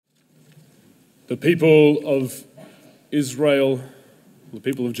The people of Israel, the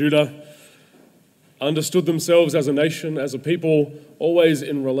people of Judah, understood themselves as a nation, as a people, always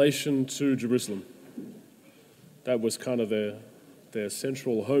in relation to Jerusalem. That was kind of their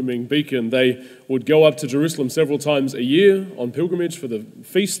central homing beacon. They would go up to Jerusalem several times a year on pilgrimage for the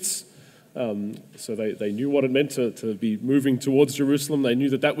feasts. So they knew what it meant to be moving towards Jerusalem. They knew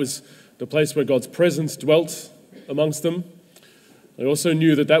that that was the place where God's presence dwelt amongst them. They also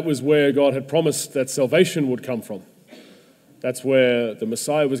knew that that was where God had promised that salvation would come from. That's where the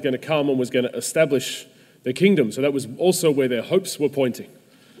Messiah was going to come and was going to establish the kingdom. So that was also where their hopes were pointing.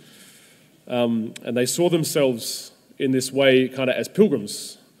 And they saw themselves in this way kind of as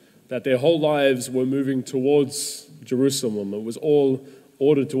pilgrims, that their whole lives were moving towards Jerusalem. It was all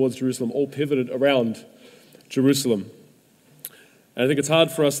ordered towards Jerusalem, all pivoted around Jerusalem. And I think it's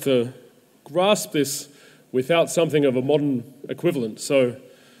hard for us to grasp this without something of a modern equivalent. So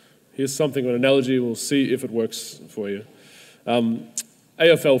here's something, an analogy, we'll see if it works for you.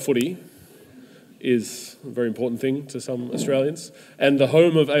 AFL footy is a very important thing to some Australians. And the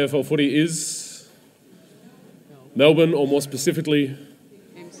home of AFL footy is Melbourne, or more specifically,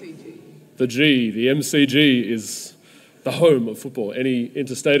 MCG. The G. The MCG is the home of football. Any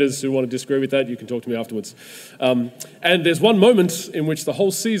interstaters who want to disagree with that, you can talk to me afterwards. And there's one moment in which the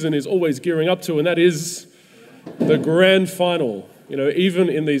whole season is always gearing up to, and that is the grand final. You know, even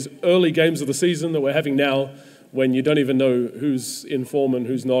in these early games of the season that we're having now, when you don't even know who's in form and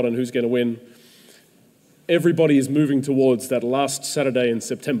who's not and who's going to win, everybody is moving towards that last Saturday in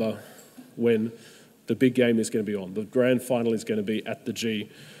September when the big game is going to be on. The grand final is going to be at the G.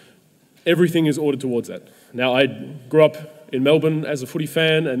 Everything is ordered towards that. Now, I grew up in Melbourne as a footy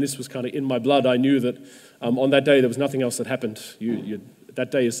fan, and this was kind of in my blood. I knew that on that day there was nothing else that happened. That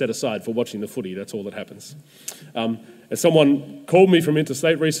day is set aside for watching the footy. That's all that happens. And someone called me from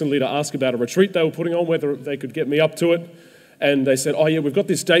interstate recently to ask about a retreat they were putting on, whether they could get me up to it. And they said, oh yeah, we've got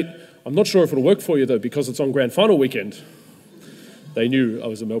this date. I'm not sure if it'll work for you though, because it's on grand final weekend. They knew I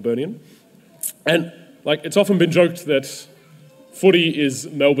was a Melburnian. And it's often been joked that footy is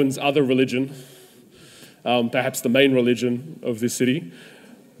Melbourne's other religion, perhaps the main religion of this city.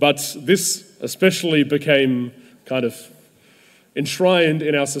 But this especially became kind of enshrined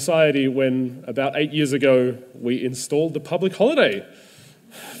in our society when about 8 years ago we installed the public holiday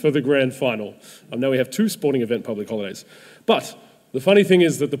for the grand final. Now we have 2 sporting event public holidays. But the funny thing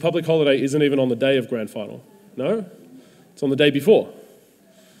is that the public holiday isn't even on the day of grand final. No, it's on the day before.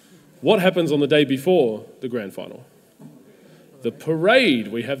 What happens on the day before the grand final? The parade.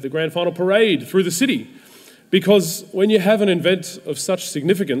 We have the grand final parade through the city. Because when you have an event of such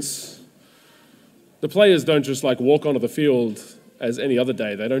significance, the players don't just walk onto the field as any other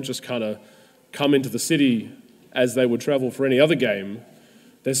day. They don't just kind of come into the city as they would travel for any other game.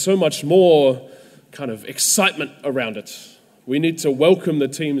 There's so much more kind of excitement around it. We need to welcome the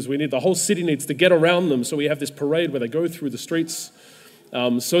teams. The whole city needs to get around them. So we have this parade where they go through the streets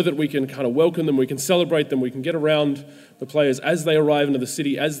so that we can kind of welcome them, we can celebrate them, we can get around the players as they arrive into the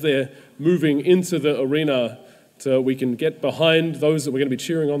city, as they're moving into the arena. We can get behind those that we're going to be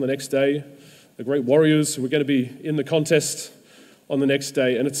cheering on the next day, the great warriors who are going to be in the contest on the next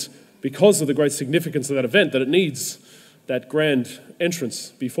day. And it's because of the great significance of that event that it needs that grand entrance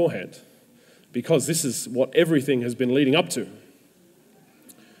beforehand, because this is what everything has been leading up to.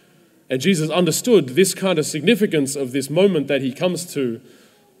 And Jesus understood this kind of significance of this moment that he comes to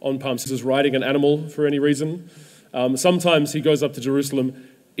on Palm Sunday, riding an animal for any reason. Sometimes he goes up to Jerusalem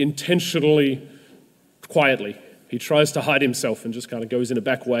intentionally, quietly. He tries to hide himself and just kind of goes in a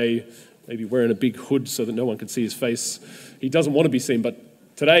back way, maybe wearing a big hood so that no one can see his face. He doesn't want to be seen,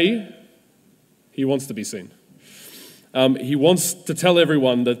 but today he wants to be seen. He wants to tell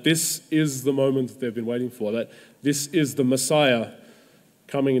everyone that this is the moment they've been waiting for, that this is the Messiah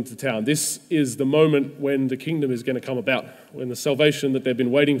coming into town. This is the moment when the kingdom is going to come about, when the salvation that they've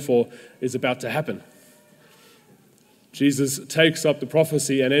been waiting for is about to happen. Jesus takes up the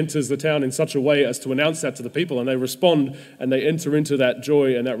prophecy and enters the town in such a way as to announce that to the people, and they respond and they enter into that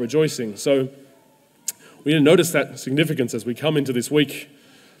joy and that rejoicing. So we need to notice that significance as we come into this week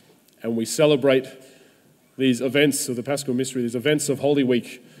and we celebrate these events of the Paschal Mystery, these events of Holy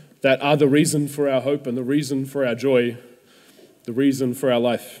Week that are the reason for our hope and the reason for our joy, the reason for our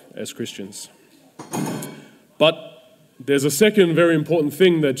life as Christians. But there's a second very important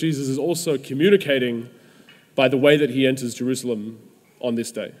thing that Jesus is also communicating by the way that he enters Jerusalem on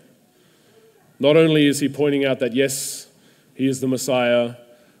this day. Not only is he pointing out that, yes, he is the Messiah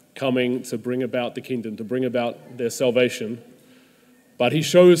coming to bring about the kingdom, to bring about their salvation, but he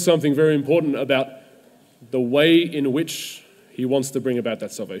shows something very important about the way in which he wants to bring about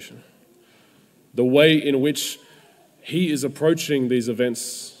that salvation. the way in which he is approaching these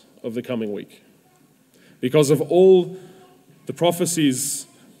events of the coming week. Because of all the prophecies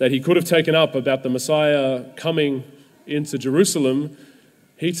that he could have taken up about the Messiah coming into Jerusalem,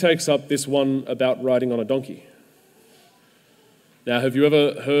 he takes up this one about riding on a donkey. Now, have you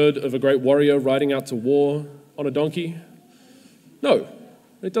ever heard of a great warrior riding out to war on a donkey? No,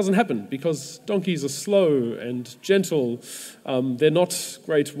 it doesn't happen because donkeys are slow and gentle. They're not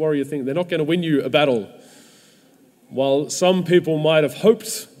great warrior things. They're not going to win you a battle. While some people might have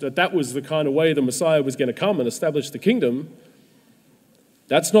hoped that that was the kind of way the Messiah was going to come and establish the kingdom,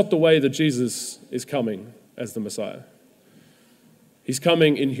 that's not the way that Jesus is coming as the Messiah. He's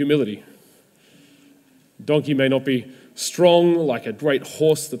coming in humility. Donkey may not be strong like a great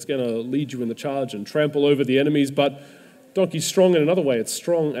horse that's going to lead you in the charge and trample over the enemies, but donkey's strong in another way. It's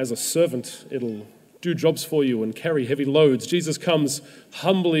strong as a servant. It'll do jobs for you and carry heavy loads. Jesus comes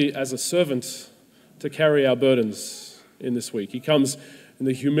humbly as a servant to carry our burdens in this week. He comes in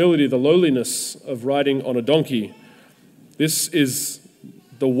the humility, the lowliness of riding on a donkey. This is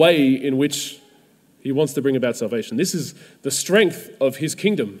the way in which he wants to bring about salvation. This is the strength of his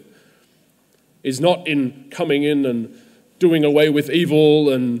kingdom, is not in coming in and doing away with evil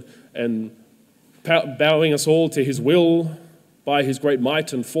and bowing us all to his will by his great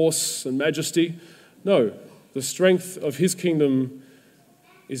might and force and majesty. No, the strength of his kingdom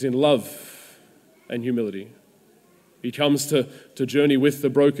is in love and humility. He comes to journey with the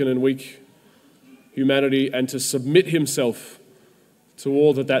broken and weak humanity and to submit himself to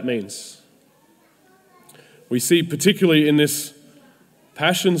all that that means. We see particularly in this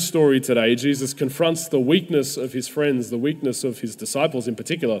Passion story today, Jesus confronts the weakness of his friends, the weakness of his disciples in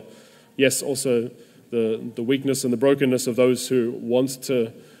particular. Yes, also the weakness and the brokenness of those who want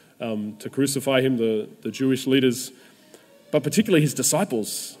to crucify him, the Jewish leaders, but particularly his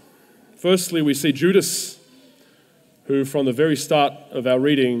disciples. Firstly, we see Judas, who from the very start of our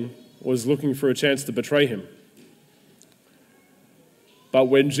reading was looking for a chance to betray him. But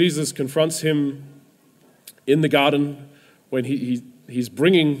when Jesus confronts him in the garden, when he's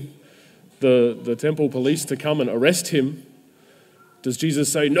bringing the temple police to come and arrest him, does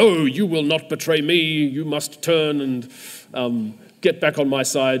Jesus say, "No, you will not betray me, you must turn and get back on my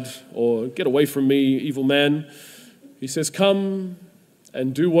side," or "Get away from me, evil man"? He says, "Come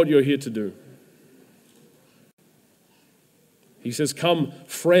and do what you're here to do." He says, "Come,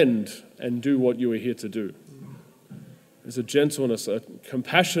 friend, and do what you are here to do." There's a gentleness, a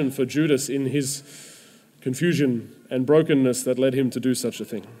compassion for Judas in his confusion and brokenness that led him to do such a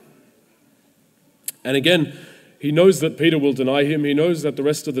thing. And again, he knows that Peter will deny him. He knows that the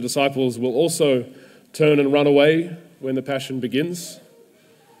rest of the disciples will also turn and run away when the passion begins.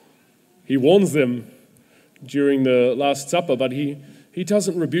 He warns them during the Last Supper, but he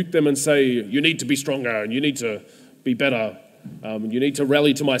doesn't rebuke them and say, "You need to be stronger and you need to be better. You need to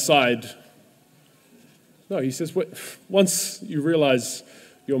rally to my side." No, he says, once you realize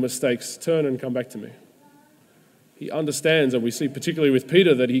your mistakes, turn and come back to me. He understands, and we see particularly with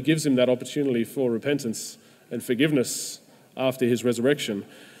Peter, that he gives him that opportunity for repentance and forgiveness after his resurrection.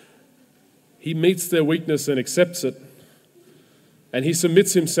 He meets their weakness and accepts it, and he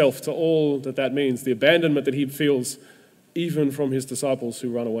submits himself to all that that means, the abandonment that he feels even from his disciples who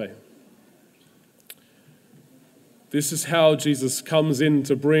run away. This is how Jesus comes in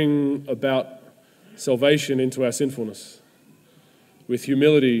to bring about salvation into our sinfulness, with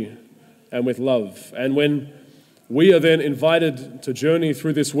humility and with love. And when we are then invited to journey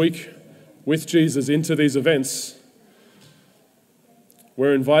through this week with Jesus into these events,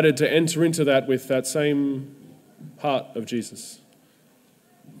 we're invited to enter into that with that same heart of Jesus.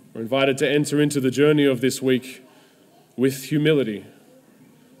 We're invited to enter into the journey of this week with humility,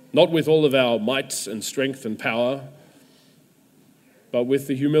 not with all of our might and strength and power, but with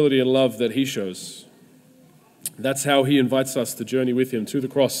the humility and love that he shows. That's how he invites us to journey with him to the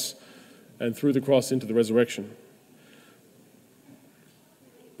cross and through the cross into the resurrection.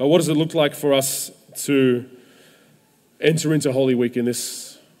 But what does it look like for us to enter into Holy Week in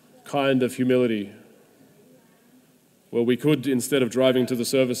this kind of humility? Well, we could, instead of driving to the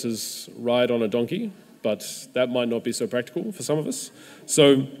services, ride on a donkey, but that might not be so practical for some of us.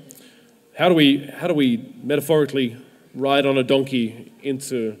 So how do we metaphorically ride on a donkey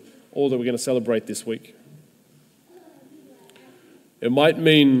into all that we're going to celebrate this week? It might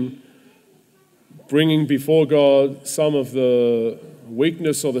mean bringing before God some of the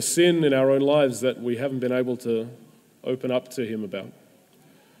weakness or the sin in our own lives that we haven't been able to open up to him about.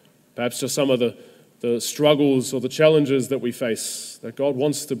 Perhaps just some of the struggles or the challenges that we face, that God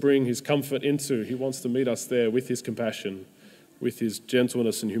wants to bring his comfort into. He wants to meet us there with his compassion, with his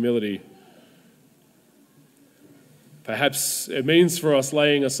gentleness and humility, Perhaps it means for us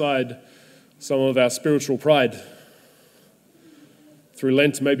laying aside some of our spiritual pride. Through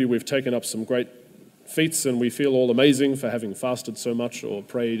Lent, maybe we've taken up some great feats and we feel all amazing for having fasted so much or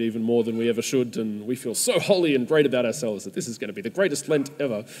prayed even more than we ever should, and we feel so holy and great about ourselves that this is going to be the greatest Lent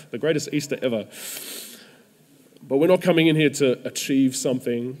ever, the greatest Easter ever. But we're not coming in here to achieve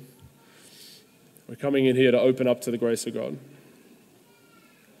something. We're coming in here to open up to the grace of God.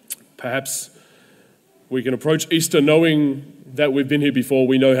 Perhaps we can approach Easter knowing that we've been here before.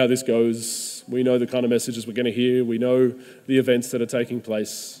 We know how this goes. We know the kind of messages we're going to hear. We know the events that are taking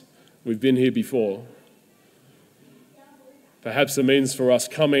place. We've been here before. Perhaps it means for us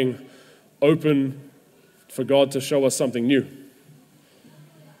coming open for God to show us something new,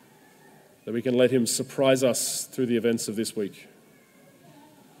 that we can let him surprise us through the events of this week.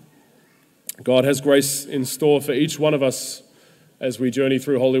 God has grace in store for each one of us as we journey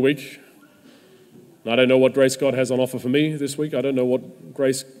through Holy Week. I don't know what grace God has on offer for me this week. I don't know what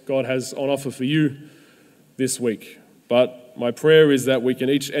grace God has on offer for you this week. But my prayer is that we can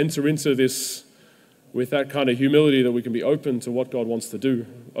each enter into this with that kind of humility, that we can be open to what God wants to do,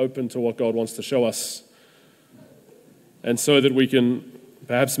 open to what God wants to show us, and so that we can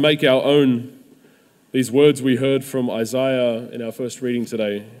perhaps make our own these words we heard from Isaiah in our first reading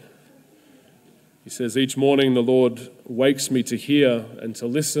today. He says, "Each morning the Lord wakes me to hear and to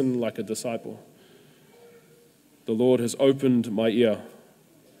listen like a disciple. The Lord has opened my ear.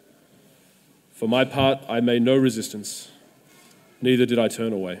 For my part, I made no resistance, neither did I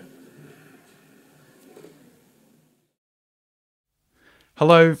turn away."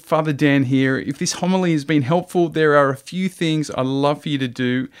 Hello, Father Dan here. If this homily has been helpful, there are a few things I'd love for you to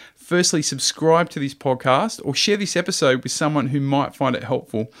do. Firstly, subscribe to this podcast or share this episode with someone who might find it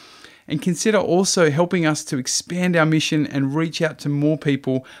helpful. And consider also helping us to expand our mission and reach out to more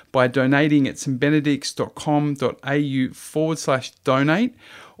people by donating at stbenedicts.com.au/donate,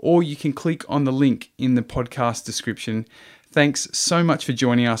 or you can click on the link in the podcast description. Thanks so much for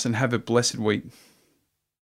joining us and have a blessed week.